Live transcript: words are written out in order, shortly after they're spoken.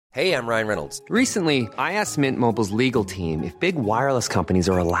Hey, I'm Ryan Reynolds. Recently, I asked Mint Mobile's legal team if big wireless companies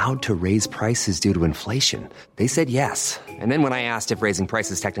are allowed to raise prices due to inflation. They said yes. And then when I asked if raising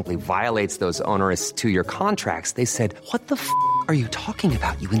prices technically violates those onerous two-year contracts, they said, "What the f*** are you talking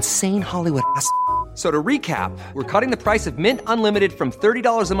about, you insane Hollywood ass?" So to recap, we're cutting the price of Mint Unlimited from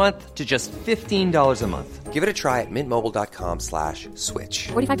 $30 a month to just $15 a month. Give it a try at mintmobile.com/switch.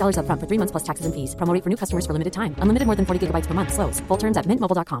 $45 up front for 3 months plus taxes and fees. Promo rate for new customers for limited time. Unlimited more than 40 gigabytes per month. Slows full terms at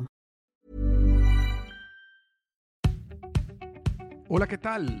mintmobile.com. Hola, ¿qué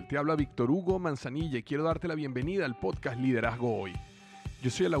tal? Te habla Víctor Hugo Manzanilla y quiero darte la bienvenida al podcast Liderazgo Hoy. Yo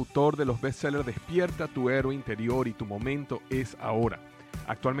soy el autor de los bestsellers Despierta tu héroe interior y Tu momento es ahora.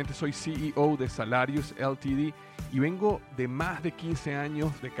 Actualmente soy CEO de Salarius Ltd. y vengo de más de 15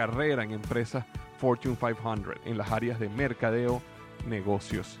 años de carrera en empresas Fortune 500 en las áreas de mercadeo,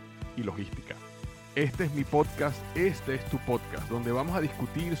 negocios y logística. Este es mi podcast, este es tu podcast, donde vamos a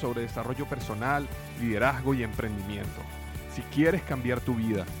discutir sobre desarrollo personal, liderazgo y emprendimiento. Si quieres cambiar tu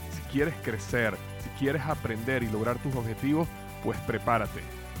vida, si quieres crecer, si quieres aprender y lograr tus objetivos, pues prepárate,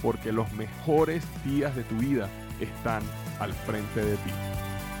 porque los mejores días de tu vida están al frente de ti.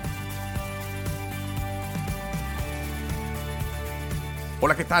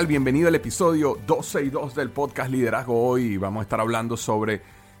 Hola, ¿qué tal? Bienvenido al episodio 12 y 2 del podcast Liderazgo Hoy. Vamos a estar hablando sobre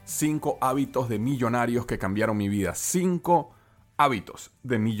 5 hábitos de millonarios que cambiaron mi vida. 5 hábitos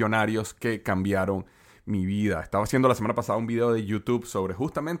de millonarios que cambiaron mi vida. Estaba haciendo la semana pasada un video de YouTube sobre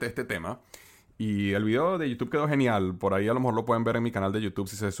justamente este tema. Y el video de YouTube quedó genial. Por ahí a lo mejor lo pueden ver en mi canal de YouTube.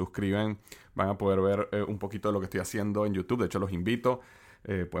 Si se suscriben van a poder ver un poquito de lo que estoy haciendo en YouTube. De hecho los invito.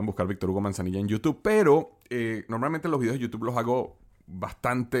 Pueden buscar Víctor Hugo Manzanilla en YouTube. Pero normalmente los videos de YouTube los hago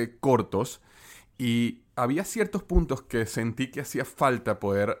bastante cortos. Y había ciertos puntos que sentí que hacía falta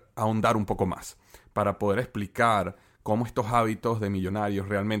poder ahondar un poco más. Para poder explicar cómo estos hábitos de millonarios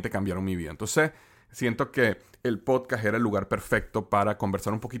realmente cambiaron mi vida. Entonces siento que el podcast era el lugar perfecto para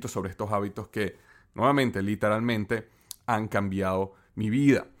conversar un poquito sobre estos hábitos que, nuevamente, literalmente, han cambiado mi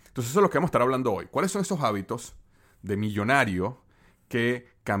vida. Entonces eso es lo que vamos a estar hablando hoy. ¿Cuáles son esos hábitos de millonario que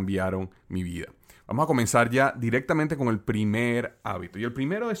cambiaron mi vida? Vamos a comenzar ya directamente con el primer hábito. Y el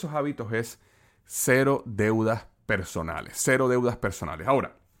primero de esos hábitos es cero deudas personales. Cero deudas personales.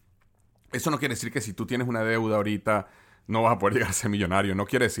 Ahora, eso no quiere decir que si tú tienes una deuda ahorita no vas a poder llegar a ser millonario. No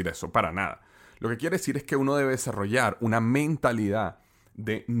quiere decir eso, para nada. Lo que quiere decir es que uno debe desarrollar una mentalidad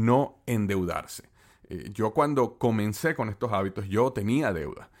de no endeudarse. Yo cuando comencé con estos hábitos, yo tenía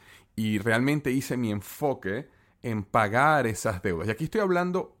deuda. Y realmente hice mi enfoque en pagar esas deudas. Y aquí estoy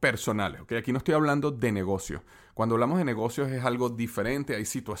hablando personales, ¿ok? Aquí no estoy hablando de negocios. Cuando hablamos de negocios es algo diferente. Hay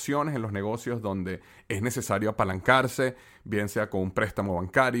situaciones en los negocios donde es necesario apalancarse, bien sea con un préstamo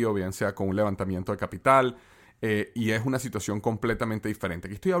bancario, bien sea con un levantamiento de capital. Y es una situación completamente diferente.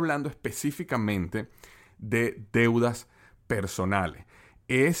 Aquí estoy hablando específicamente de deudas personales.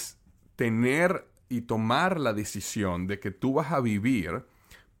 Es tener y tomar la decisión de que tú vas a vivir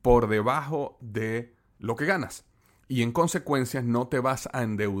por debajo de lo que ganas. Y en consecuencia no te vas a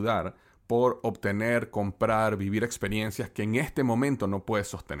endeudar por obtener, comprar, vivir experiencias que en este momento no puedes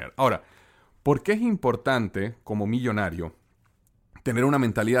sostener. Ahora, ¿por qué es importante como millonario tener una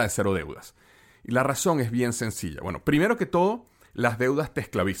mentalidad de cero deudas? Y la razón es bien sencilla. Bueno, primero que todo, las deudas te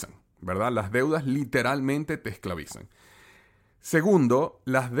esclavizan, ¿verdad? Las deudas literalmente te esclavizan. Segundo,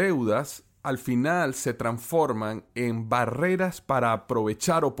 las deudas al final se transforman en barreras para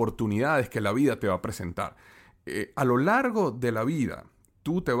aprovechar oportunidades que la vida te va a presentar. A lo largo de la vida,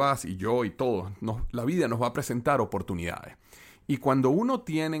 tú te vas y yo y todos, la vida nos va a presentar oportunidades. Y cuando uno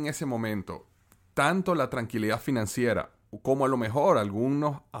tiene en ese momento tanto la tranquilidad financiera como a lo mejor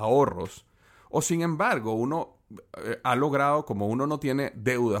algunos ahorros, o sin embargo uno ha logrado, como uno no tiene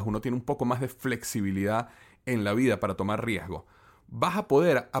deudas, uno tiene un poco más de flexibilidad en la vida para tomar riesgo, vas a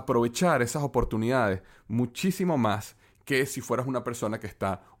poder aprovechar esas oportunidades muchísimo más que si fueras una persona que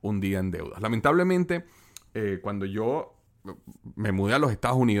está hundida en deudas. Lamentablemente, cuando yo me mudé a los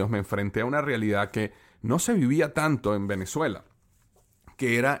Estados Unidos, me enfrenté a una realidad que no se vivía tanto en Venezuela,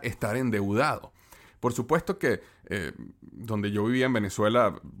 que era estar endeudado. Por supuesto que donde yo vivía en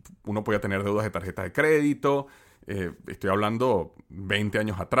Venezuela, uno podía tener deudas de tarjeta de crédito. Estoy hablando 20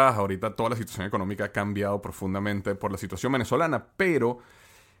 años atrás. Ahorita toda la situación económica ha cambiado profundamente por la situación venezolana, pero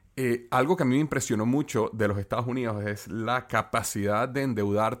algo que a mí me impresionó mucho de los Estados Unidos es la capacidad de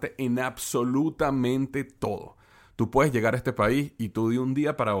endeudarte en absolutamente todo. Tú puedes llegar a este país y tú de un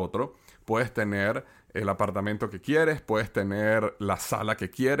día para otro puedes tener el apartamento que quieres, puedes tener la sala que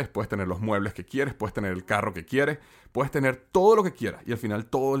quieres, puedes tener los muebles que quieres, puedes tener el carro que quieres, puedes tener todo lo que quieras y al final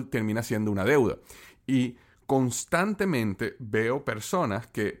todo termina siendo una deuda. Y constantemente veo personas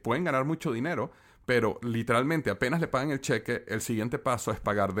que pueden ganar mucho dinero, pero literalmente apenas le pagan el cheque, el siguiente paso es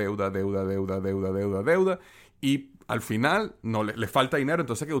pagar deuda, y al final no les falta dinero,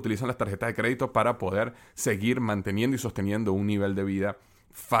 entonces que utilizan las tarjetas de crédito para poder seguir manteniendo y sosteniendo un nivel de vida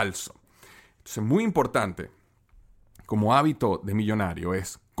falso. Entonces, muy importante como hábito de millonario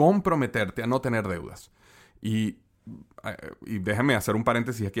es comprometerte a no tener deudas. Y déjame hacer un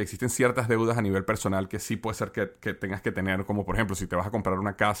paréntesis aquí. Existen ciertas deudas a nivel personal que sí puede ser que tengas que tener, como por ejemplo, si te vas a comprar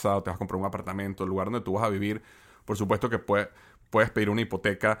una casa o te vas a comprar un apartamento, el lugar donde tú vas a vivir, por supuesto que puedes pedir una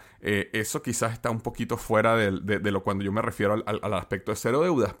hipoteca. Eso quizás está un poquito fuera de lo cuando yo me refiero al aspecto de cero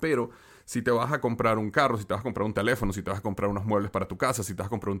deudas, pero si te vas a comprar un carro, si te vas a comprar un teléfono, si te vas a comprar unos muebles para tu casa, si te vas a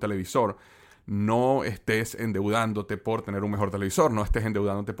comprar un televisor, no estés endeudándote por tener un mejor televisor, no estés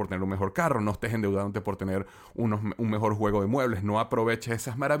endeudándote por tener un mejor carro, no estés endeudándote por tener un mejor juego de muebles. No aproveches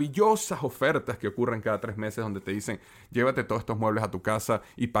esas maravillosas ofertas que ocurren cada 3 meses donde te dicen, llévate todos estos muebles a tu casa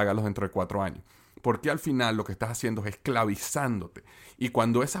y págalos dentro de 4 años. Porque al final lo que estás haciendo es esclavizándote. Y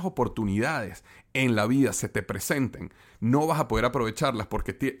cuando esas oportunidades en la vida se te presenten, no vas a poder aprovecharlas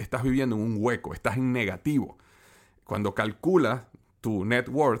porque estás viviendo en un hueco, estás en negativo. Cuando calculas tu net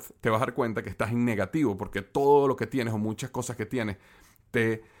worth, te vas a dar cuenta que estás en negativo porque todo lo que tienes o muchas cosas que tienes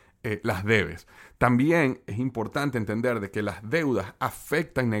te las debes. También es importante entender de que las deudas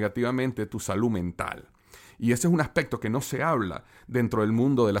afectan negativamente tu salud mental. Y ese es un aspecto que no se habla dentro del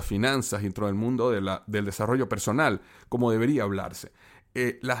mundo de las finanzas, dentro del mundo del desarrollo personal, como debería hablarse.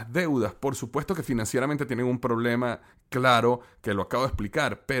 Las deudas, por supuesto que financieramente tienen un problema claro, que lo acabo de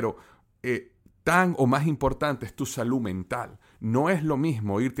explicar, pero tan o más importante es tu salud mental. No es lo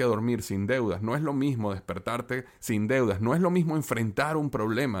mismo irte a dormir sin deudas, no es lo mismo despertarte sin deudas, no es lo mismo enfrentar un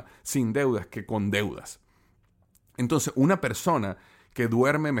problema sin deudas que con deudas. Entonces, una persona que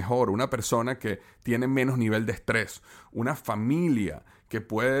duerme mejor, una persona que tiene menos nivel de estrés, una familia que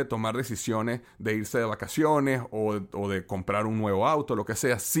puede tomar decisiones de irse de vacaciones o de comprar un nuevo auto, lo que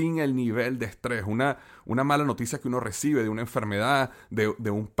sea, sin el nivel de estrés. Una mala noticia que uno recibe de una enfermedad, de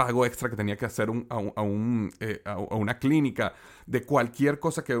un pago extra que tenía que hacer a una clínica, de cualquier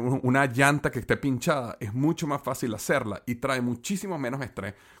cosa, que una llanta que esté pinchada, es mucho más fácil hacerla y trae muchísimo menos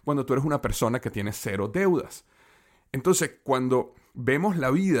estrés cuando tú eres una persona que tiene cero deudas. Entonces, cuando vemos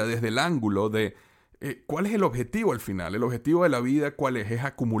la vida desde el ángulo de ¿cuál es el objetivo al final? ¿El objetivo de la vida cuál es? ¿Es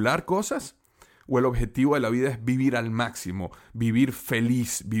acumular cosas? ¿O el objetivo de la vida es vivir al máximo, vivir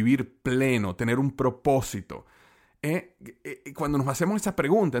feliz, vivir pleno, tener un propósito? Cuando nos hacemos esa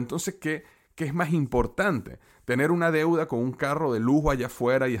pregunta, entonces, ¿qué es más importante? ¿Tener una deuda con un carro de lujo allá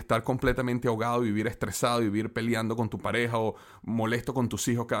afuera y estar completamente ahogado, vivir estresado, vivir peleando con tu pareja o molesto con tus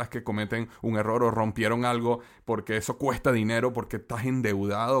hijos cada vez que cometen un error o rompieron algo porque eso cuesta dinero porque estás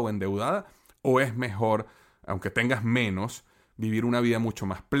endeudado o endeudada? ¿O es mejor, aunque tengas menos, vivir una vida mucho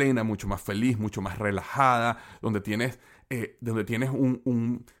más plena, mucho más feliz, mucho más relajada, donde tienes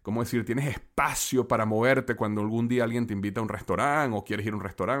 ¿cómo decir? Tienes espacio para moverte cuando algún día alguien te invita a un restaurante o quieres ir a un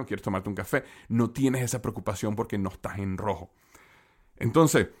restaurante o quieres tomarte un café? No tienes esa preocupación porque no estás en rojo.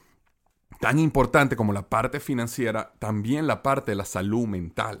 Entonces, tan importante como la parte financiera, también la parte de la salud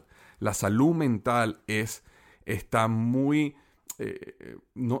mental. La salud mental está muy...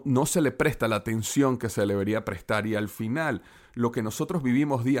 no se le presta la atención que se le debería prestar, y al final lo que nosotros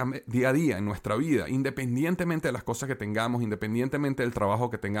vivimos día a día en nuestra vida, independientemente de las cosas que tengamos, independientemente del trabajo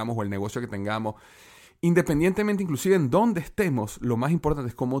que tengamos o el negocio que tengamos, independientemente inclusive en dónde estemos, lo más importante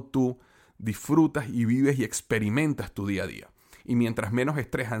es cómo tú disfrutas y vives y experimentas tu día a día. Y mientras menos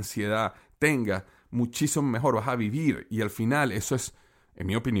estrés, ansiedad tengas, muchísimo mejor vas a vivir, y al final eso es, en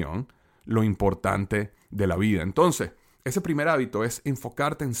mi opinión, lo importante de la vida. Entonces, ese primer hábito es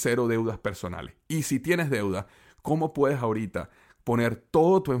enfocarte en cero deudas personales. Y si tienes deuda, ¿cómo puedes ahorita poner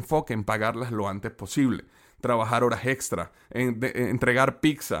todo tu enfoque en pagarlas lo antes posible? Trabajar horas extra, entregar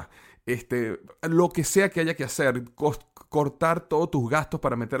pizza, lo que sea que haya que hacer, cortar todos tus gastos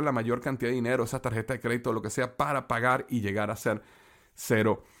para meter la mayor cantidad de dinero, esa tarjeta de crédito, lo que sea, para pagar y llegar a ser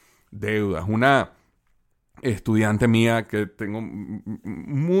cero deudas. Una estudiante mía que tengo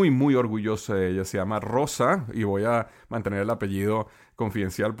muy, muy orgullosa de ella, se llama Rosa, y voy a mantener el apellido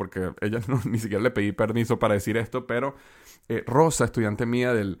confidencial porque ella ni siquiera le pedí permiso para decir esto, pero Rosa, estudiante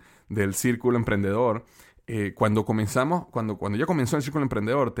mía del Círculo Emprendedor, cuando ella comenzó el Círculo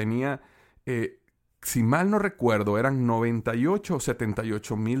Emprendedor tenía, si mal no recuerdo, eran 98 o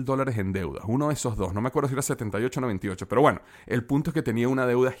 78 mil dólares en deudas, uno de esos dos, no me acuerdo si era 78 o 98, pero bueno, el punto es que tenía una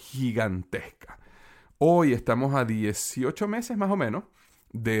deuda gigantesca. Hoy estamos a 18 meses más o menos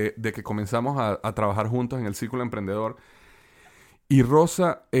de que comenzamos a trabajar juntos en el Círculo Emprendedor, Y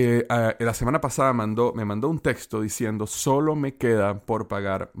Rosa la semana pasada me mandó un texto diciendo, solo me queda por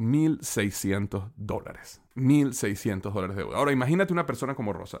pagar $1,600. $1,600 de deuda. Ahora, imagínate una persona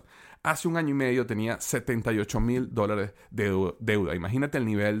como Rosa. Hace 1 año y medio tenía $78,000 de deuda. Imagínate el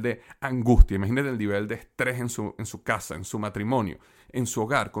nivel de angustia, imagínate el nivel de estrés en su casa, en su matrimonio, en su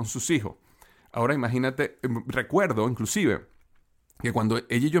hogar, con sus hijos. Ahora imagínate, recuerdo inclusive que cuando ella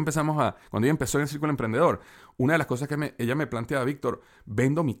y yo cuando ella empezó en el Círculo Emprendedor, una de las cosas que ella me planteaba, Víctor,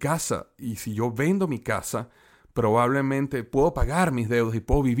 vendo mi casa, y si yo vendo mi casa, probablemente puedo pagar mis deudas y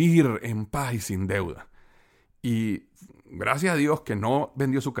puedo vivir en paz y sin deuda. Y gracias a Dios que no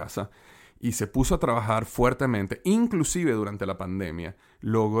vendió su casa y se puso a trabajar fuertemente, inclusive durante la pandemia,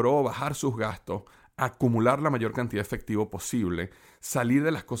 logró bajar sus gastos, acumular la mayor cantidad de efectivo posible, salir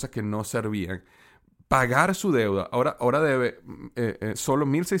de las cosas que no servían, pagar su deuda. Ahora debe solo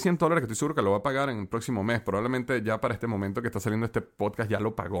 $1,600, que estoy seguro que lo va a pagar en el próximo mes. Probablemente ya para este momento que está saliendo este podcast ya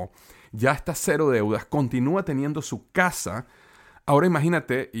lo pagó. Ya está cero deudas, continúa teniendo su casa. Ahora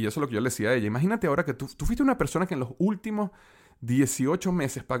imagínate, y eso es lo que yo le decía a ella, imagínate ahora que tú fuiste una persona que en los últimos 18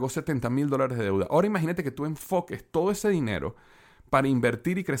 meses pagó $70,000 de deuda. Ahora imagínate que tú enfoques todo ese dinero para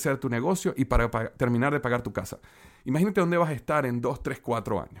invertir y crecer tu negocio y para terminar de pagar tu casa. Imagínate dónde vas a estar en 2, 3,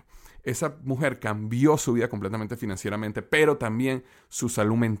 4 años. Esa mujer cambió su vida completamente financieramente, pero también su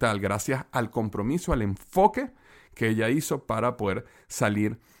salud mental, gracias al compromiso, al enfoque que ella hizo para poder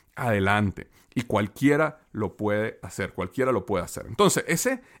salir adelante. Y cualquiera lo puede hacer, cualquiera lo puede hacer. Entonces,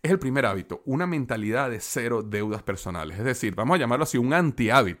 ese es el primer hábito, una mentalidad de cero deudas personales. Es decir, vamos a llamarlo así, un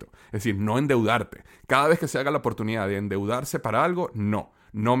antihábito. Es decir, no endeudarte. Cada vez que se haga la oportunidad de endeudarse para algo, no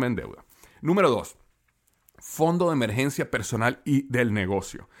me endeuda. Número 2, fondo de emergencia personal y del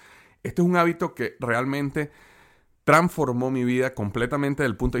negocio. Este es un hábito que realmente transformó mi vida completamente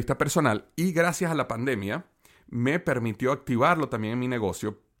desde el punto de vista personal y gracias a la pandemia me permitió activarlo también en mi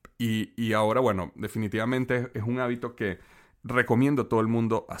negocio y ahora, bueno, definitivamente es un hábito que recomiendo a todo el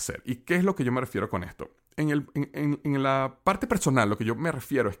mundo hacer. ¿Y qué es lo que yo me refiero con esto? En la parte personal, lo que yo me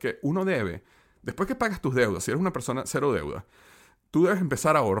refiero es que uno debe, después que pagas tus deudas, si eres una persona cero deuda, tú debes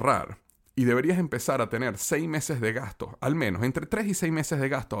empezar a ahorrar. Y deberías empezar a tener 6 meses de gastos, al menos entre 3 y 6 meses de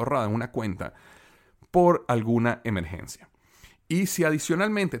gasto ahorrado en una cuenta por alguna emergencia. Y si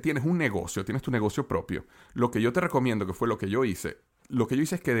adicionalmente tienes un negocio, tienes tu negocio propio, lo que yo te recomiendo, que fue lo que yo hice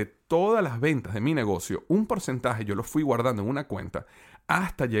es que de todas las ventas de mi negocio, un porcentaje yo lo fui guardando en una cuenta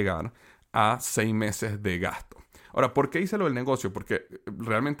hasta llegar a 6 meses de gasto. Ahora, ¿por qué hice lo del negocio? Porque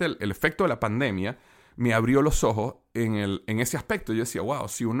realmente el efecto de la pandemia me abrió los ojos en ese aspecto. Yo decía, wow,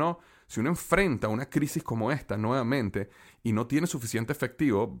 si uno enfrenta una crisis como esta nuevamente y no tiene suficiente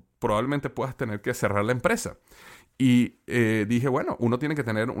efectivo, probablemente puedas tener que cerrar la empresa. Y dije, bueno, uno tiene que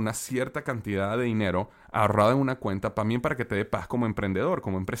tener una cierta cantidad de dinero ahorrado en una cuenta también para que te dé paz como emprendedor,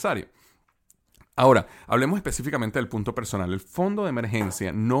 como empresario. Ahora, hablemos específicamente del punto personal. El fondo de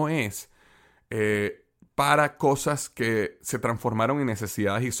emergencia no es para cosas que se transformaron en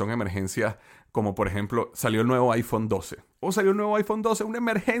necesidades y son emergencias, como por ejemplo, salió el nuevo iPhone 12. O salió el nuevo iPhone 12, una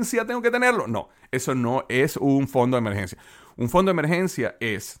emergencia, tengo que tenerlo. No, eso no es un fondo de emergencia. Un fondo de emergencia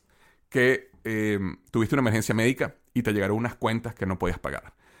es que tuviste una emergencia médica y te llegaron unas cuentas que no podías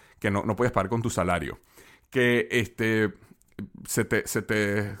pagar. Que no podías pagar con tu salario. Que se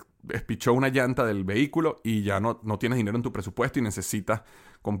te despichó una llanta del vehículo y ya no tienes dinero en tu presupuesto y necesitas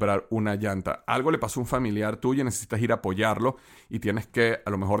comprar una llanta. Algo le pasó a un familiar tuyo y necesitas ir a apoyarlo y tienes que a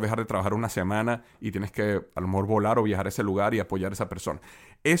lo mejor dejar de trabajar una semana y tienes que a lo mejor volar o viajar a ese lugar y apoyar a esa persona.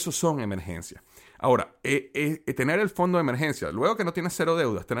 Esos son emergencias. Ahora, tener el fondo de emergencia, luego que no tienes cero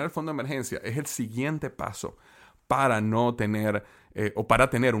deudas, tener el fondo de emergencia es el siguiente paso para no tener o para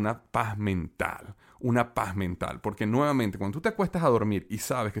tener una paz mental. Una paz mental. Porque nuevamente, cuando tú te acuestas a dormir y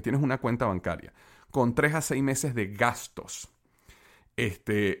sabes que tienes una cuenta bancaria con 3 a 6 meses de gastos,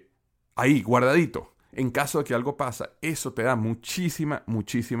 ahí, guardadito, en caso de que algo pasa, eso te da muchísima,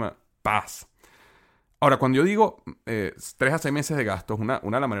 muchísima paz. Ahora, cuando yo digo 3 a 6 meses de gastos, una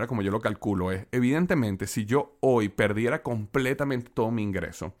de las maneras como yo lo calculo es, evidentemente, si yo hoy perdiera completamente todo mi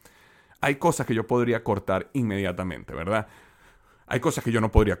ingreso, hay cosas que yo podría cortar inmediatamente, ¿verdad? Hay cosas que yo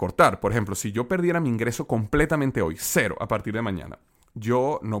no podría cortar. Por ejemplo, si yo perdiera mi ingreso completamente hoy, cero a partir de mañana,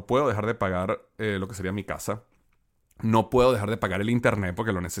 yo no puedo dejar de pagar lo que sería mi casa. No puedo dejar de pagar el internet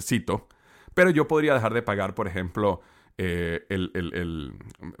porque lo necesito. Pero yo podría dejar de pagar, por ejemplo,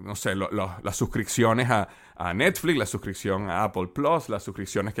 no sé, las suscripciones a Netflix, la suscripción a Apple Plus, las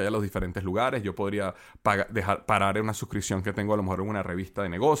suscripciones que hay a los diferentes lugares. Yo podría parar una suscripción que tengo a lo mejor en una revista de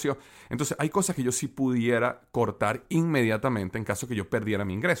negocios. Entonces, hay cosas que yo sí pudiera cortar inmediatamente en caso que yo perdiera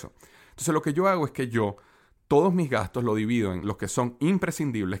mi ingreso. Entonces, lo que yo hago es que yo todos mis gastos los divido en los que son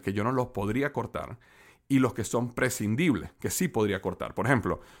imprescindibles, que yo no los podría cortar, y los que son prescindibles, que sí podría cortar. Por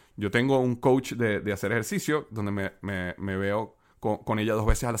ejemplo, yo tengo un coach de hacer ejercicio, donde me veo con ella 2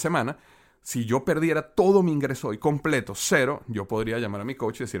 veces a la semana. Si yo perdiera todo mi ingreso hoy completo, cero, yo podría llamar a mi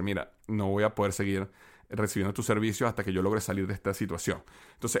coach y decir, mira, no voy a poder seguir recibiendo tus servicios hasta que yo logre salir de esta situación.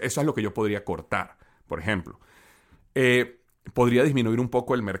 Entonces, eso es lo que yo podría cortar, por ejemplo. Podría disminuir un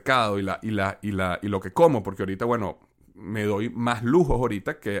poco el mercado y lo que como, porque ahorita, bueno, me doy más lujos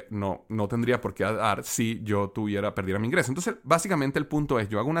ahorita que no tendría por qué dar si yo perdiera mi ingreso. Entonces, básicamente el punto es,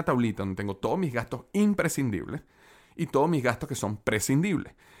 yo hago una tablita donde tengo todos mis gastos imprescindibles y todos mis gastos que son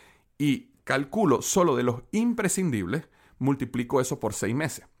prescindibles. Y calculo solo de los imprescindibles, multiplico eso por 6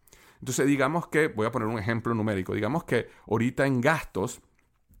 meses. Entonces, digamos que, voy a poner un ejemplo numérico, digamos que ahorita en gastos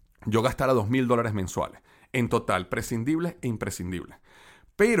yo gastara $2,000 mensuales, en total, prescindibles e imprescindibles.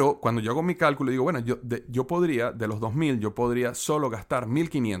 Pero cuando yo hago mi cálculo, digo, bueno, yo podría, de los 2,000, yo podría solo gastar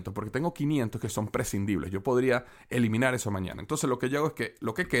 1,500, porque tengo 500 que son prescindibles. Yo podría eliminar eso mañana. Entonces, lo que yo hago es que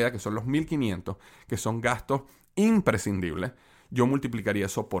lo que queda, que son los 1,500, que son gastos imprescindibles, yo multiplicaría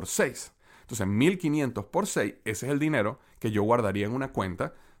eso por 6. Entonces, 1,500 por 6, ese es el dinero que yo guardaría en una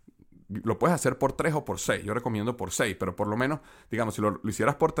cuenta. Lo puedes hacer por 3 o por 6. Yo recomiendo por 6, pero por lo menos, digamos, si lo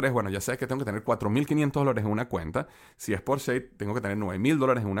hicieras por 3, bueno, ya sabes que tengo que tener $4,500 en una cuenta. Si es por 6, tengo que tener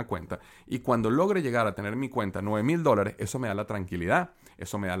 $9,000 en una cuenta. Y cuando logre llegar a tener en mi cuenta $9,000, eso me da la tranquilidad,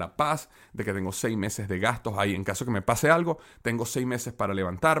 eso me da la paz de que tengo 6 meses de gastos ahí. En caso que me pase algo, tengo 6 meses para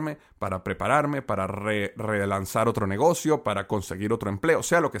levantarme, para prepararme, para relanzar otro negocio, para conseguir otro empleo,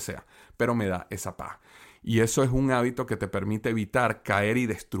 sea lo que sea. Pero me da esa paz. Y eso es un hábito que te permite evitar caer y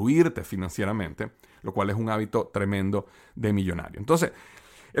destruirte financieramente, lo cual es un hábito tremendo de millonario. Entonces,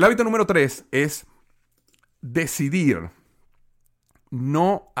 el hábito número 3 es decidir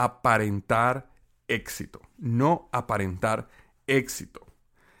no aparentar éxito. No aparentar éxito.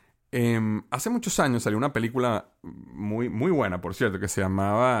 Hace muchos años salió una película muy, muy buena, por cierto, que se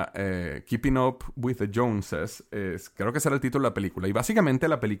llamaba Keeping Up with the Joneses. Creo que ese era el título de la película. Y básicamente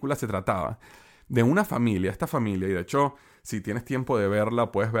la película se trataba de una familia, esta familia, y de hecho, si tienes tiempo de verla,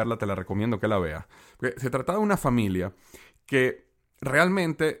 puedes verla, te la recomiendo que la veas. Porque se trataba de una familia que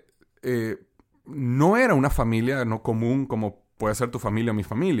realmente no era una familia no común como puede ser tu familia o mi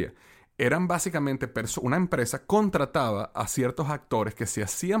familia. Eran básicamente una empresa contrataba a ciertos actores que se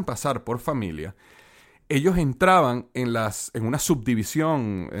hacían pasar por familia. Ellos entraban en una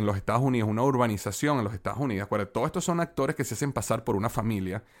subdivisión en los Estados Unidos, una urbanización en los Estados Unidos. Todos estos son actores que se hacen pasar por una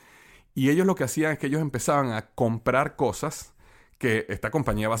familia. Y ellos lo que hacían es que ellos empezaban a comprar cosas que esta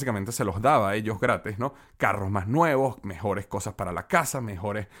compañía básicamente se los daba a ellos gratis, ¿no? Carros más nuevos, mejores cosas para la casa,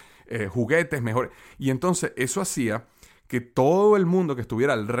 mejores juguetes, mejores. Y entonces eso hacía que todo el mundo que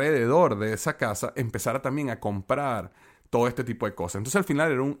estuviera alrededor de esa casa empezara también a comprar todo este tipo de cosas. Entonces al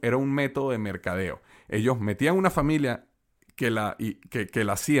final era un método de mercadeo. Ellos metían una familia que la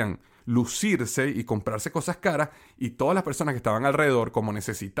hacían lucirse y comprarse cosas caras, y todas las personas que estaban alrededor, como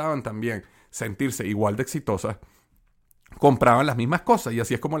necesitaban también sentirse igual de exitosas, compraban las mismas cosas, y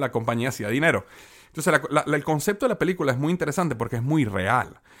así es como la compañía hacía dinero. Entonces el concepto de la película es muy interesante porque es muy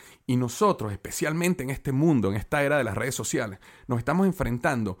real, y nosotros, especialmente en este mundo, en esta era de las redes sociales, nos estamos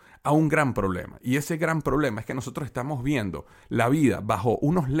enfrentando a un gran problema, y ese gran problema es que nosotros estamos viendo la vida bajo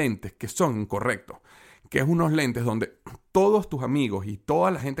unos lentes que son incorrectos, que es unos lentes donde todos tus amigos y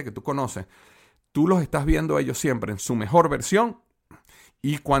toda la gente que tú conoces, tú los estás viendo a ellos siempre en su mejor versión,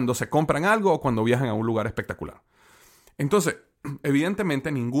 y cuando se compran algo o cuando viajan a un lugar espectacular. Entonces,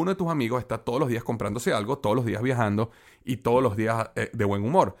 evidentemente ninguno de tus amigos está todos los días comprándose algo, todos los días viajando y todos los días de buen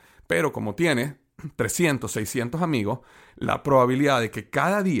humor. Pero como tienes 300, 600 amigos, la probabilidad de que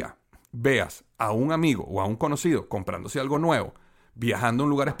cada día veas a un amigo o a un conocido comprándose algo nuevo, viajando a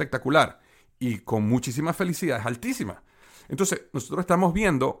un lugar espectacular y con muchísima felicidad es altísima. Entonces, nosotros estamos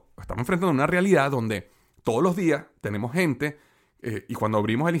enfrentando una realidad donde todos los días tenemos gente, y cuando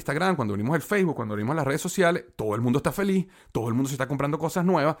abrimos el Instagram, cuando abrimos el Facebook, cuando abrimos las redes sociales, todo el mundo está feliz, todo el mundo se está comprando cosas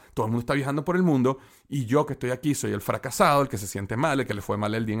nuevas, todo el mundo está viajando por el mundo, y yo que estoy aquí soy el fracasado, el que se siente mal, el que le fue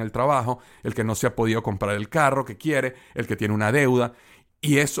mal el día en el trabajo, el que no se ha podido comprar el carro que quiere, el que tiene una deuda,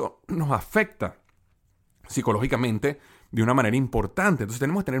 y eso nos afecta psicológicamente de una manera importante. Entonces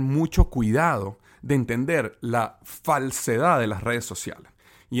tenemos que tener mucho cuidado de entender la falsedad de las redes sociales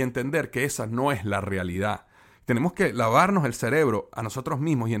y entender que esa no es la realidad. Tenemos que lavarnos el cerebro a nosotros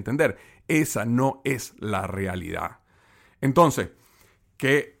mismos y entender, esa no es la realidad. Entonces,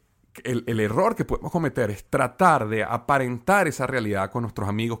 que el error que podemos cometer es tratar de aparentar esa realidad con nuestros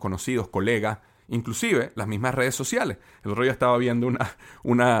amigos, conocidos, colegas, Inclusive las mismas redes sociales. El otro día estaba viendo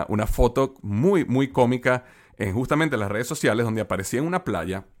una foto muy, muy cómica en justamente las redes sociales donde aparecía en una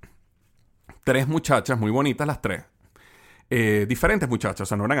playa 3 muchachas, muy bonitas las 3. Diferentes muchachas, o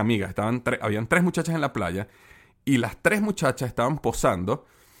sea, no eran amigas. Habían 3 muchachas en la playa y las 3 muchachas estaban posando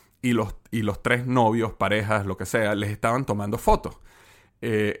y los 3 novios, parejas, lo que sea, les estaban tomando fotos.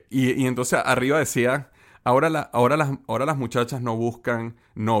 Y entonces arriba decía... Ahora las muchachas no buscan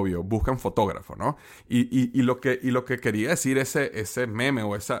novio, buscan fotógrafo, ¿no? Y lo que quería decir ese meme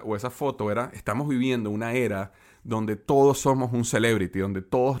o esa foto era, estamos viviendo una era donde todos somos un celebrity, donde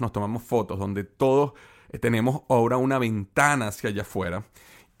todos nos tomamos fotos, donde todos tenemos ahora una ventana hacia allá afuera.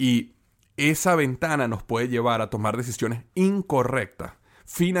 Y esa ventana nos puede llevar a tomar decisiones incorrectas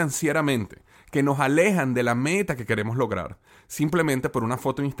financieramente, que nos alejan de la meta que queremos lograr. Simplemente por una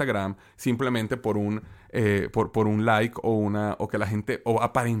foto en Instagram, simplemente por un like o que la gente, o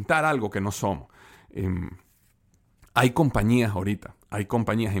aparentar algo que no somos. Hay compañías ahorita,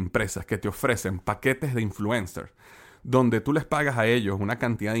 empresas que te ofrecen paquetes de influencers, donde tú les pagas a ellos una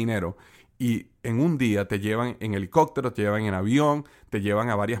cantidad de dinero y en un día te llevan en helicóptero, te llevan en avión, te llevan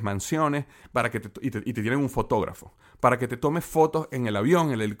a varias mansiones y te tienen un fotógrafo para que te tomes fotos en el avión,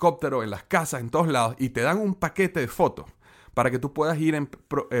 en el helicóptero, en las casas, en todos lados, y te dan un paquete de fotos para que tú puedas ir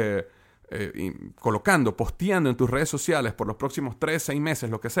posteando en tus redes sociales por los próximos 3, 6 meses,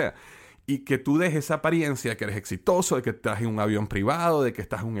 lo que sea. Y que tú dejes esa apariencia de que eres exitoso, de que estás en un avión privado, de que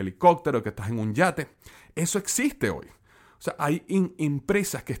estás en un helicóptero, de que estás en un yate. Eso existe hoy. O sea, hay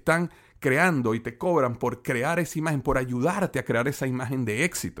empresas que están creando y te cobran por crear esa imagen, por ayudarte a crear esa imagen de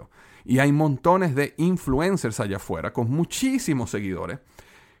éxito. Y hay montones de influencers allá afuera con muchísimos seguidores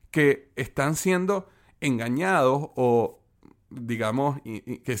que están siendo engañados o digamos,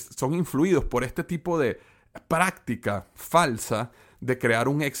 que son influidos por este tipo de práctica falsa de crear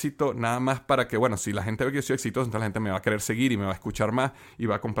un éxito nada más para que, bueno, si la gente ve que yo soy exitoso, entonces la gente me va a querer seguir y me va a escuchar más y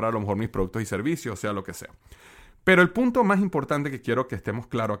va a comprar a lo mejor mis productos y servicios, o sea, lo que sea. Pero el punto más importante que quiero que estemos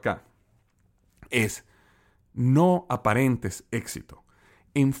claros acá es no aparentes éxito.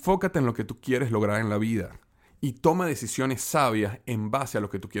 Enfócate en lo que tú quieres lograr en la vida y toma decisiones sabias en base a lo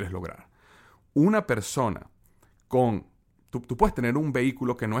que tú quieres lograr. Una persona con... Tú puedes tener un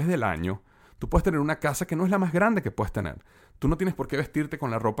vehículo que no es del año, tú puedes tener una casa que no es la más grande que puedes tener. Tú no tienes por qué vestirte con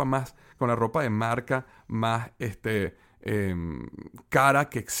la ropa de marca más cara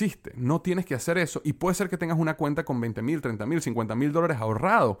que existe. No tienes que hacer eso. Y puede ser que tengas una cuenta con $20,000, $30,000, $50,000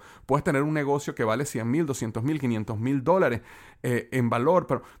 ahorrados. Puedes tener un negocio que vale $100,000, $200,000, $500,000 en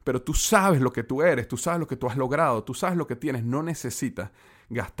valor. Pero tú sabes lo que tú eres, tú sabes lo que tú has logrado, tú sabes lo que tienes. No necesitas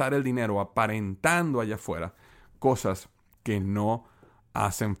gastar el dinero aparentando allá afuera cosas que no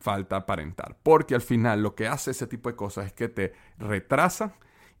hacen falta aparentar. Porque al final lo que hace ese tipo de cosas es que te retrasa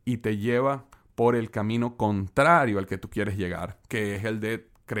y te lleva por el camino contrario al que tú quieres llegar, que es el de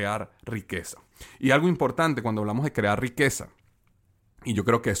crear riqueza. Y algo importante cuando hablamos de crear riqueza, y yo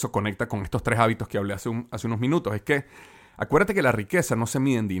creo que eso conecta con estos 3 hábitos que hablé hace unos minutos, es que acuérdate que la riqueza no se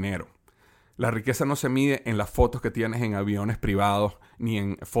mide en dinero. La riqueza no se mide en las fotos que tienes en aviones privados ni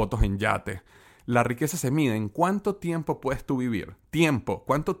en fotos en yates. La riqueza se mide en cuánto tiempo puedes tú vivir.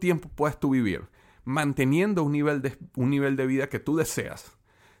 ¿Cuánto tiempo puedes tú vivir manteniendo un nivel de vida que tú deseas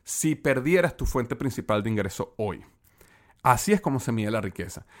si perdieras tu fuente principal de ingreso hoy? Así es como se mide la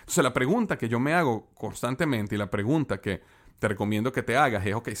riqueza. Entonces la pregunta que yo me hago constantemente y la pregunta que te recomiendo que te hagas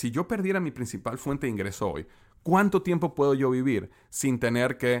es, ok, si yo perdiera mi principal fuente de ingreso hoy, ¿cuánto tiempo puedo yo vivir sin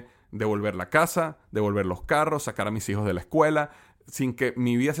tener que devolver la casa, devolver los carros, sacar a mis hijos de la escuela, sin que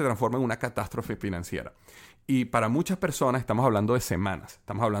mi vida se transforme en una catástrofe financiera? Y para muchas personas estamos hablando de semanas,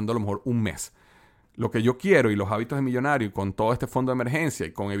 estamos hablando a lo mejor un mes. Lo que yo quiero y los hábitos de millonario y con todo este fondo de emergencia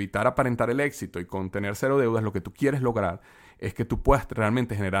y con evitar aparentar el éxito y con tener 0 deudas, lo que tú quieres lograr es que tú puedas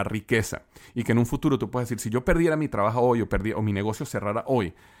realmente generar riqueza y que en un futuro tú puedas decir, si yo perdiera mi trabajo hoy o mi negocio cerrara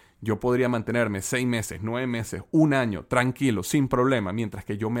hoy, yo podría mantenerme 6 meses, 9 meses, 1 año, tranquilo, sin problema, mientras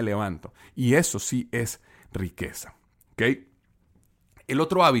que yo me levanto. Y eso sí es riqueza. ¿Ok? El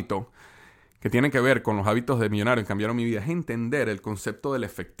otro hábito que tiene que ver con los hábitos de millonario que cambiaron mi vida es entender el concepto del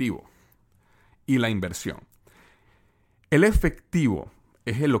efectivo y la inversión. El efectivo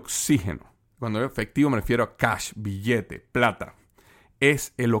es el oxígeno. Cuando digo efectivo me refiero a cash, billete, plata.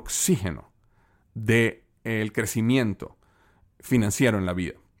 Es el oxígeno del crecimiento financiero en la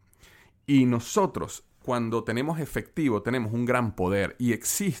vida. Y nosotros, cuando tenemos efectivo, tenemos un gran poder y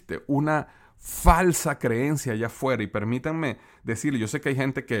existe una falsa creencia allá afuera. Y permítanme decirle, yo sé que hay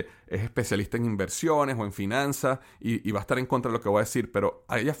gente que es especialista en inversiones o en finanzas y va a estar en contra de lo que voy a decir, pero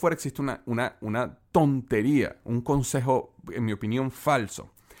allá afuera existe una tontería, un consejo, en mi opinión,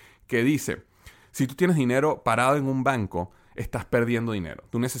 falso, que dice, Si tú tienes dinero parado en un banco, estás perdiendo dinero.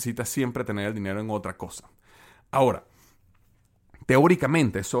 Tú necesitas siempre tener el dinero en otra cosa. Ahora,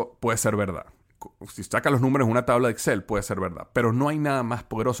 teóricamente eso puede ser verdad. Si sacas los números en una tabla de Excel, puede ser verdad. Pero no hay nada más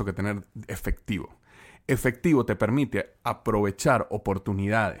poderoso que tener efectivo. Efectivo te permite aprovechar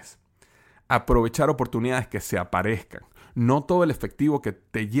oportunidades. Aprovechar oportunidades que se aparezcan. No todo el efectivo que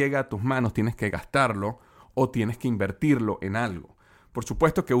te llega a tus manos tienes que gastarlo o tienes que invertirlo en algo. Por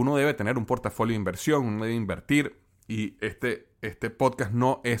supuesto que uno debe tener un portafolio de inversión, uno debe invertir, y este podcast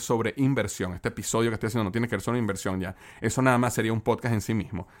no es sobre inversión. Este episodio que estoy haciendo no tiene que ver sobre inversión ya. Eso nada más sería un podcast en sí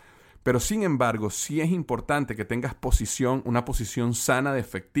mismo. Pero sin embargo, sí es importante que tengas una posición sana de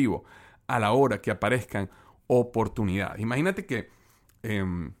efectivo a la hora que aparezcan oportunidades. Imagínate que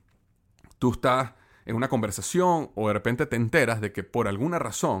tú estás en una conversación o de repente te enteras de que por alguna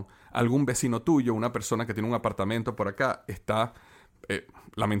razón algún vecino tuyo, una persona que tiene un apartamento por acá, está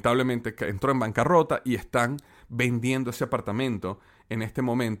lamentablemente entró en bancarrota y están vendiendo ese apartamento en este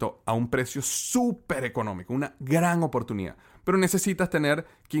momento a un precio súper económico, una gran oportunidad. Pero necesitas tener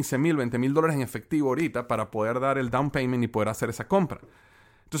 $15,000, $20,000 en efectivo ahorita para poder dar el down payment y poder hacer esa compra.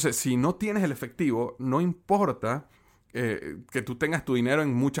 Entonces, si no tienes el efectivo, no importa que tú tengas tu dinero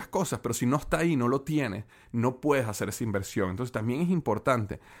en muchas cosas, pero si no está ahí, no lo tienes, no puedes hacer esa inversión. Entonces también es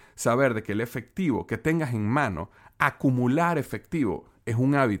importante saber de que el efectivo que tengas en mano, acumular efectivo, es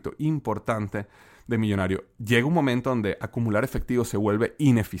un hábito importante de millonario. Llega un momento donde acumular efectivo se vuelve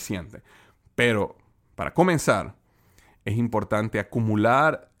ineficiente, pero para comenzar es importante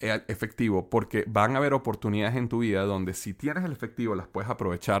acumular efectivo porque van a haber oportunidades en tu vida donde si tienes el efectivo las puedes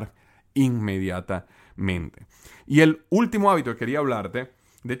aprovechar inmediatamente. Y el último hábito que quería hablarte,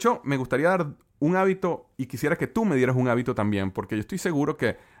 de hecho me gustaría dar un hábito y quisiera que tú me dieras un hábito también, porque yo estoy seguro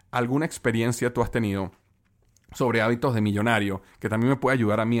que alguna experiencia tú has tenido sobre hábitos de millonario que también me puede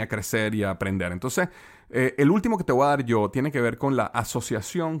ayudar a mí a crecer y a aprender. Entonces, el último que te voy a dar yo tiene que ver con la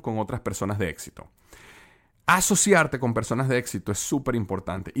asociación con otras personas de éxito. Asociarte con personas de éxito es súper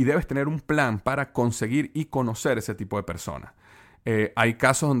importante y debes tener un plan para conseguir y conocer ese tipo de personas. Hay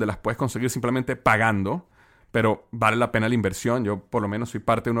casos donde las puedes conseguir simplemente pagando, pero vale la pena la inversión. Yo por lo menos soy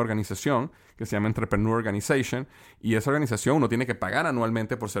parte de una organización que se llama Entrepreneur Organization y esa organización uno tiene que pagar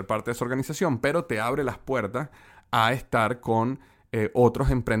anualmente por ser parte de esa organización, pero te abre las puertas a estar con otros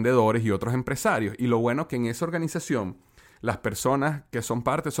emprendedores y otros empresarios. Y lo bueno que en esa organización las personas que son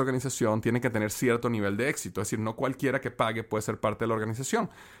parte de esa organización tienen que tener cierto nivel de éxito. Es decir, no cualquiera que pague puede ser parte de la organización.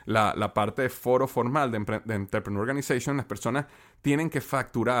 La parte de foro formal de Entrepreneur Organization, las personas tienen que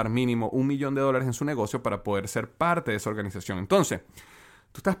facturar mínimo $1 millón en su negocio para poder ser parte de esa organización. Entonces,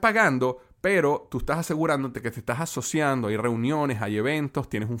 tú estás pagando, pero tú estás asegurándote que te estás asociando. Hay reuniones, hay eventos,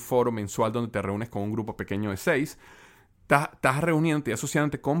 tienes un foro mensual donde te reúnes con un grupo pequeño de 6. Estás reuniéndote y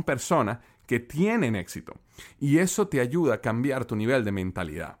asociándote con personas que tienen éxito. Y eso te ayuda a cambiar tu nivel de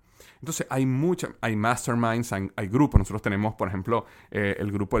mentalidad. Entonces hay masterminds, hay grupos. Nosotros tenemos, por ejemplo,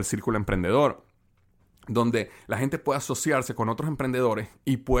 el grupo del Círculo Emprendedor, donde la gente puede asociarse con otros emprendedores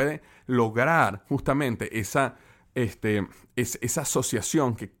y puede lograr justamente esa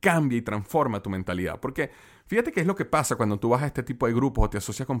asociación que cambia y transforma tu mentalidad. Porque fíjate qué es lo que pasa cuando tú vas a este tipo de grupos o te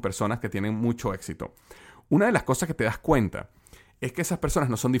asocias con personas que tienen mucho éxito. Una de las cosas que te das cuenta es que esas personas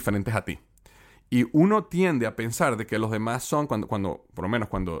no son diferentes a ti. Y uno tiende a pensar de que los demás son, por lo menos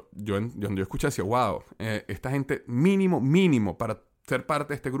cuando yo escuché, decía, wow, esta gente mínimo para ser parte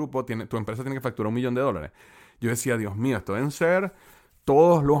de este grupo, tu empresa tiene que facturar $1 millón. Yo decía, Dios mío, esto deben ser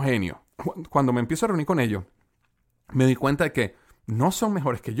todos los genios. Cuando me empiezo a reunir con ellos, me di cuenta de que no son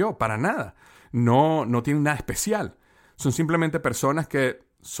mejores que yo, para nada. No tienen nada especial. Son simplemente personas que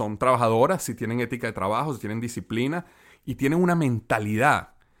son trabajadoras, si tienen ética de trabajo, si tienen disciplina y tienen una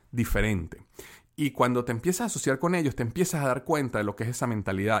mentalidad diferente. Y cuando te empiezas a asociar con ellos, te empiezas a dar cuenta de lo que es esa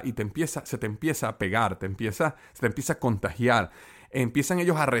mentalidad y se te empieza a pegar, se te empieza a contagiar. Empiezan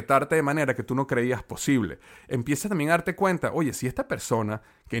ellos a retarte de manera que tú no creías posible. Empiezas también a darte cuenta, oye, si esta persona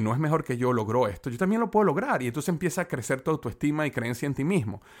que no es mejor que yo logró esto, yo también lo puedo lograr. Y entonces empieza a crecer tu autoestima y creencia en ti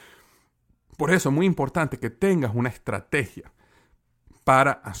mismo. Por eso es muy importante que tengas una estrategia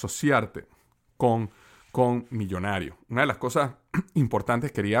para asociarte con millonarios. Una de las cosas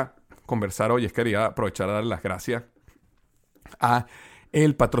importantes que quería conversar hoy quería aprovechar a dar las gracias a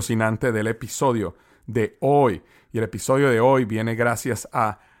el patrocinante del episodio de hoy. Y el episodio de hoy viene gracias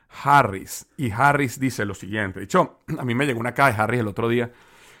a Harris. Y Harris dice lo siguiente. De hecho, a mí me llegó una caja de Harris el otro día.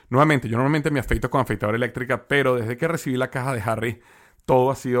 Nuevamente, yo normalmente me afeito con afeitadora eléctrica, pero desde que recibí la caja de Harris,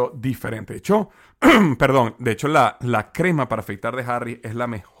 todo ha sido diferente. De hecho, la crema para afeitar de Harris es la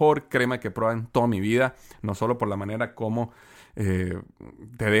mejor crema que he probado en toda mi vida. No solo por la manera como te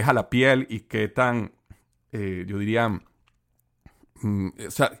deja la piel y qué tan, yo diría, o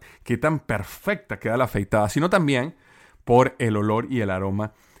sea, qué tan perfecta queda la afeitada, sino también por el olor y el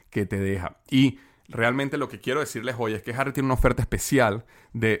aroma que te deja. Y realmente lo que quiero decirles hoy es que Harry tiene una oferta especial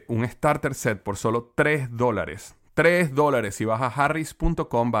de un starter set por solo $3. $3 si vas a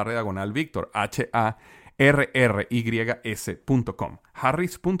harrys.com/Víctor. HARRYS.com.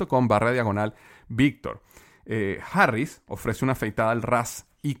 harrys.com/Víctor. Harrys ofrece una afeitada al ras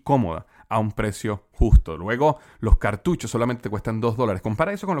y cómoda a un precio justo. Luego, los cartuchos solamente te cuestan $2.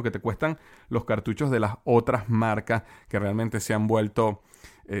 Compara eso con lo que te cuestan los cartuchos de las otras marcas que realmente se han vuelto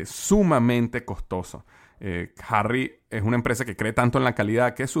sumamente costosos. Harry es una empresa que cree tanto en la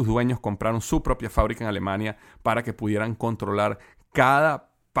calidad que sus dueños compraron su propia fábrica en Alemania para que pudieran controlar cada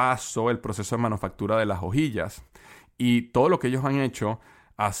paso el proceso de manufactura de las hojillas. Y todo lo que ellos han hecho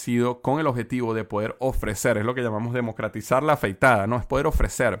ha sido con el objetivo de poder ofrecer, es lo que llamamos democratizar la afeitada, ¿no? Es poder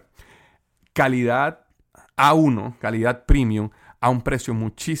ofrecer calidad A1, calidad premium, a un precio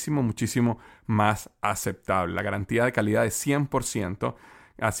muchísimo más aceptable. La garantía de calidad es 100%,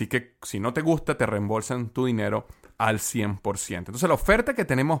 así que si no te gusta, te reembolsan tu dinero al 100%. Entonces, la oferta que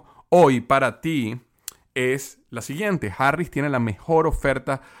tenemos hoy para ti es la siguiente. Harris tiene la mejor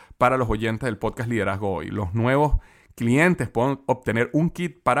oferta para los oyentes del podcast Liderazgo Hoy. Los nuevos clientes pueden obtener un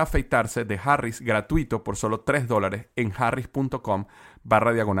kit para afeitarse de Harris gratuito por solo $3 en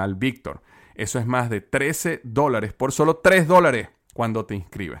harris.com/Víctor. Eso es más de $13 por solo $3 cuando te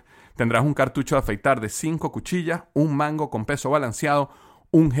inscribes. Tendrás un cartucho de afeitar de 5 cuchillas, un mango con peso balanceado,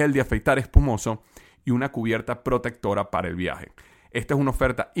 un gel de afeitar espumoso y una cubierta protectora para el viaje. Esta es una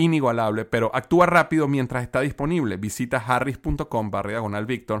oferta inigualable, pero actúa rápido mientras está disponible. Visita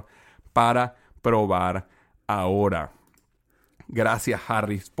harris.com/Víctor para probar ahora. Gracias,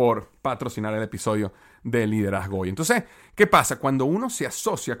 Harris, por patrocinar el episodio de Liderazgo Hoy. Entonces, ¿qué pasa? Cuando uno se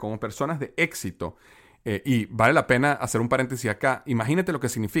asocia con personas de éxito, y vale la pena hacer un paréntesis acá, imagínate lo que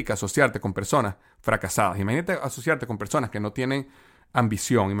significa asociarte con personas fracasadas. Imagínate asociarte con personas que no tienen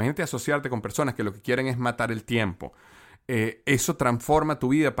ambición. Imagínate asociarte con personas que lo que quieren es matar el tiempo. Eso transforma tu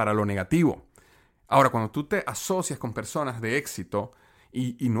vida para lo negativo. Ahora, cuando tú te asocias con personas de éxito,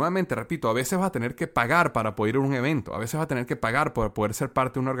 y nuevamente, repito, a veces vas a tener que pagar para poder ir a un evento, a veces vas a tener que pagar para poder ser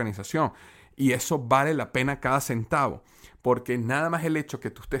parte de una organización, y eso vale la pena cada centavo, porque nada más el hecho que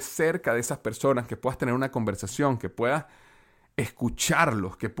tú estés cerca de esas personas, que puedas tener una conversación, que puedas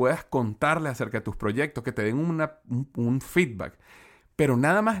escucharlos, que puedas contarles acerca de tus proyectos, que te den un feedback, pero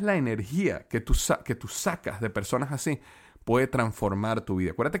nada más la energía que tú sacas de personas así puede transformar tu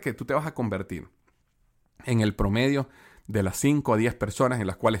vida. Acuérdate que tú te vas a convertir en el promedio de las 5 a 10 personas en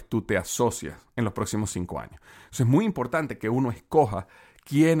las cuales tú te asocias en los próximos 5 años. Eso es muy importante que uno escoja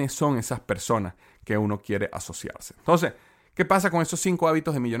quiénes son esas personas que uno quiere asociarse. Entonces, ¿qué pasa con esos 5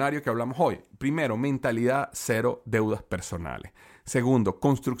 hábitos de millonario que hablamos hoy? Primero, mentalidad cero deudas personales. Segundo,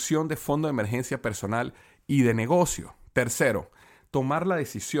 construcción de fondo de emergencia personal y de negocio. Tercero, tomar la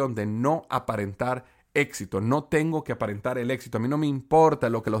decisión de no aparentar éxito. No tengo que aparentar el éxito. A mí no me importa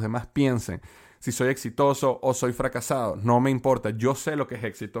lo que los demás piensen. Si soy exitoso o soy fracasado, no me importa. Yo sé lo que es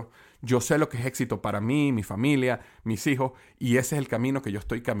éxito. Yo sé lo que es éxito para mí, mi familia, mis hijos. Y ese es el camino que yo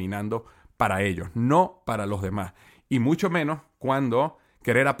estoy caminando para ellos, no para los demás. Y mucho menos cuando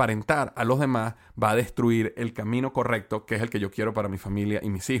querer aparentar a los demás va a destruir el camino correcto, que es el que yo quiero para mi familia y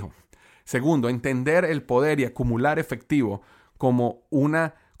mis hijos. Segundo, entender el poder y acumular efectivo como un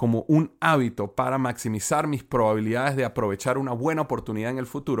hábito para maximizar mis probabilidades de aprovechar una buena oportunidad en el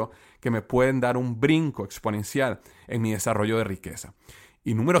futuro que me pueden dar un brinco exponencial en mi desarrollo de riqueza.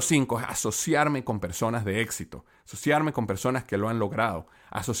 Y número 5 es asociarme con personas de éxito, asociarme con personas que lo han logrado,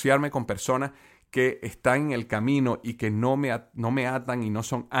 asociarme con personas que están en el camino y que no me atan y no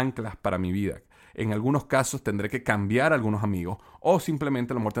son anclas para mi vida. En algunos casos tendré que cambiar a algunos amigos o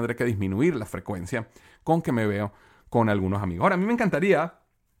simplemente a lo mejor tendré que disminuir la frecuencia con que me veo con algunos amigos. Ahora, a mí me encantaría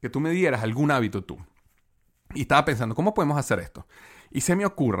que tú me dieras algún hábito tú. Y estaba pensando, ¿cómo podemos hacer esto? Y se me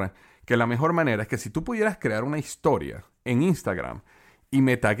ocurre que la mejor manera es que si tú pudieras crear una historia en Instagram y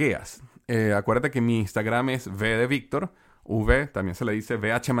me tagueas. Acuérdate que mi Instagram es V de Víctor, V, también se le dice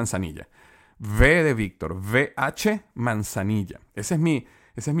VH Manzanilla. V de Víctor, VH Manzanilla. Ese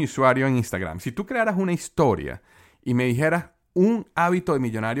es mi usuario en Instagram. Si tú crearas una historia y me dijeras un hábito de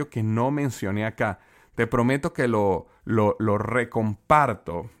millonario que no mencioné acá, te prometo que lo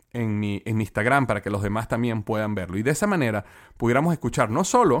recomparto en mi Instagram para que los demás también puedan verlo. Y de esa manera pudiéramos escuchar no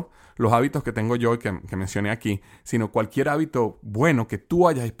solo los hábitos que tengo yo y que mencioné aquí, sino cualquier hábito bueno que tú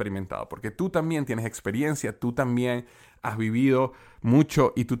hayas experimentado. Porque tú también tienes experiencia, tú también has vivido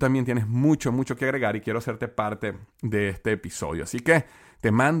mucho y tú también tienes mucho que agregar y quiero hacerte parte de este episodio. Así que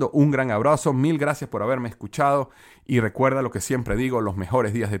te mando un gran abrazo, mil gracias por haberme escuchado y recuerda lo que siempre digo, los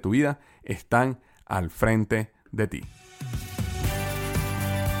mejores días de tu vida están al frente de ti.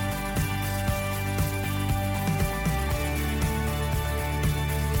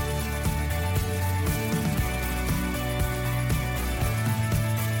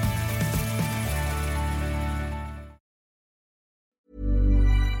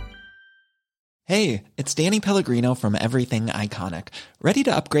 Hey, it's Danny Pellegrino from Everything Iconic. Ready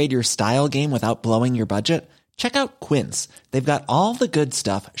to upgrade your style game without blowing your budget? Check out Quince. They've got all the good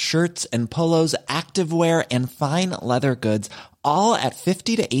stuff, shirts and polos, activewear, and fine leather goods, all at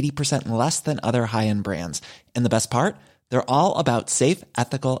 50 to 80% less than other high-end brands. And the best part? They're all about safe,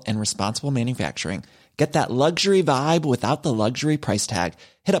 ethical, and responsible manufacturing. Get that luxury vibe without the luxury price tag.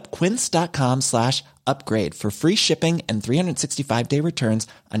 Hit up quince.com/upgrade for free shipping and 365-day returns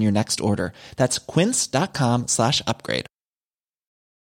on your next order. That's quince.com/upgrade.